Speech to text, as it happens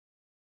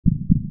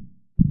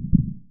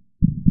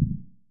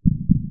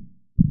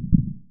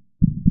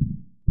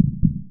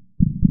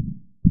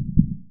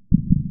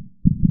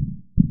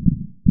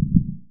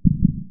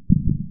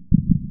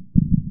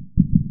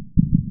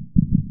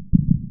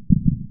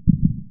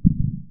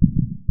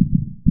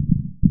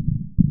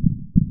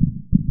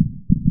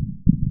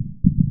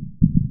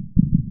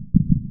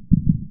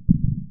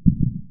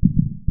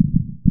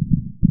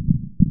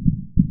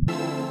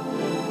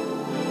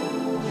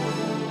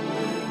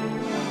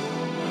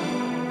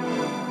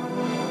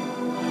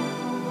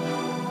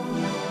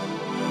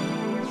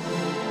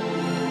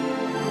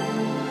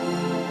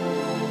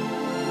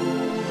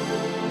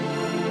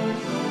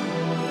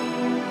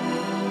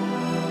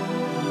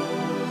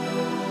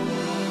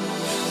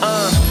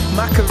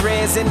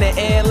career's in the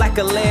air like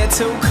a layer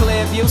too.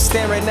 Clear view,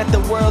 staring at the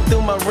world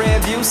through my rear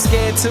view.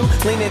 Scared to,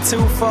 leaning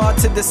too far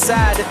to the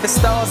side. If it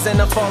stalls, then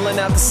I'm falling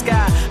out the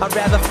sky. I'd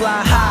rather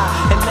fly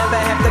high and never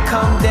have to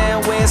come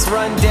down where it's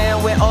run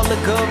down, where all the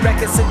good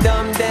records are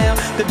dumbed down.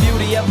 The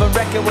beauty of a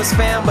record was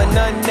found, but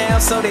none now.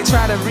 So they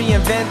try to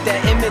reinvent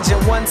that image in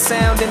one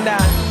sound, and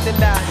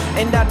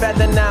I'd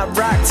rather not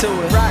rock to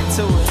it. Rock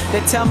to it.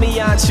 They tell me,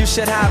 aunt, you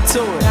should hop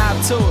to it. Hop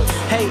to it.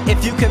 Hey,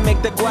 if you can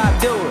make the guap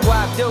do it,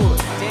 guap do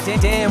it.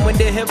 Damn, when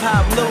the hip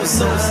hop loose,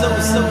 loose,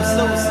 loose, loose,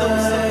 loose,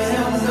 loose.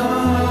 I'm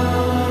gone.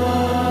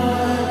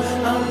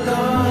 I'm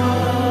gone.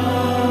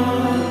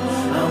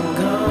 I'm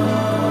gone.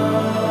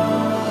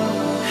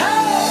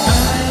 Hey!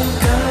 I'm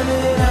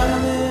coming, I'm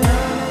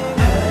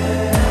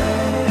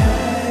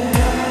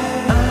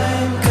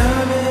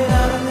coming,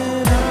 I'm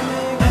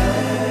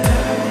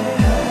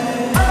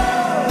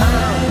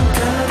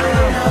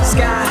coming,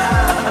 sky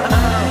high.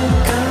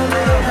 I'm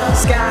coming,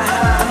 sky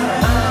high.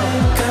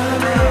 I'm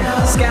coming,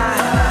 sky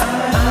high.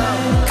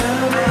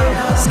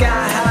 Sky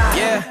high.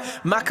 Yeah,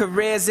 my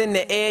career's in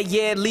the air,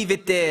 yeah, leave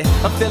it there.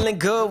 I'm feeling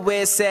good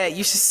where it's at,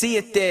 you should see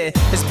it there.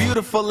 It's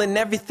beautiful and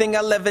everything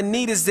I'll ever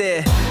need is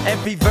there.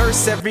 Every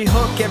verse, every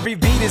hook, every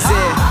beat is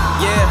there.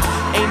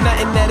 Yeah, ain't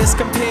nothing that is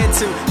compared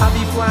to. I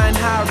be flying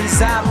high,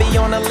 reside me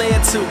on a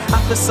layer 2. I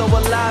feel so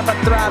alive, I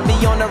thrive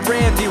me on a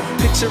rear view.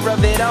 Picture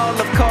of it all,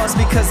 of course,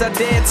 because I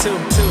dare to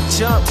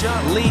jump,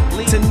 leap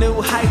to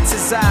new heights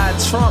as I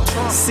trump,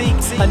 seek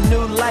a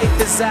new life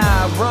as I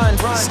run,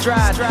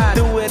 stride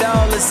through it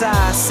all as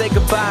I say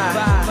goodbye.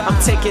 I'm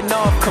taking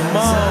off, come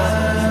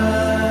on.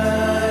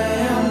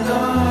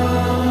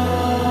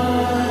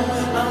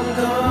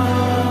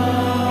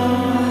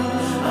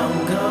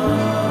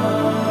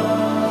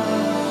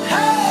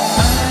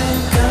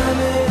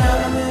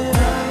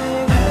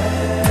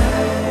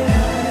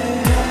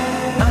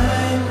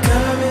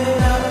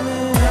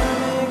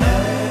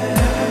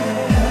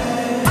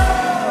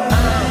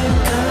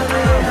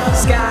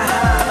 Sky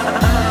high,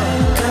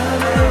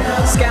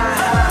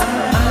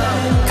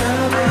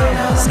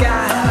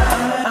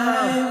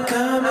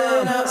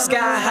 I'm coming,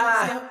 sky high, I'm coming, sky high, I'm coming, sky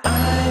high,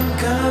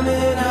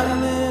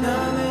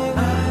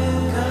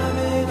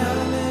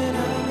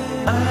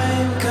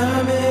 I'm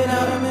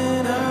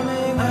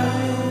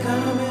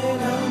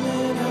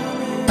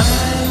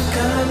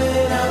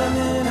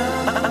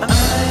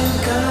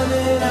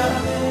coming, I'm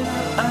coming,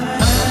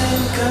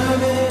 I'm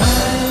coming,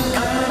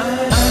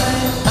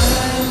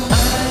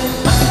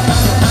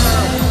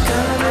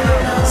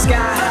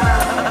 sky high, I'm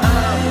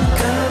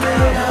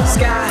coming,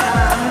 sky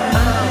high,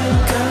 I'm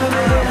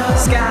coming,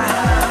 sky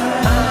high,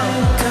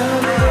 I'm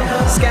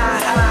coming, sky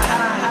high.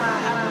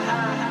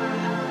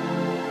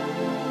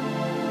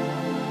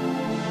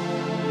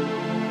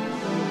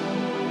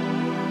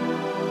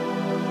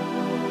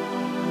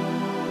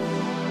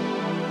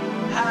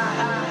 Ha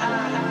ha.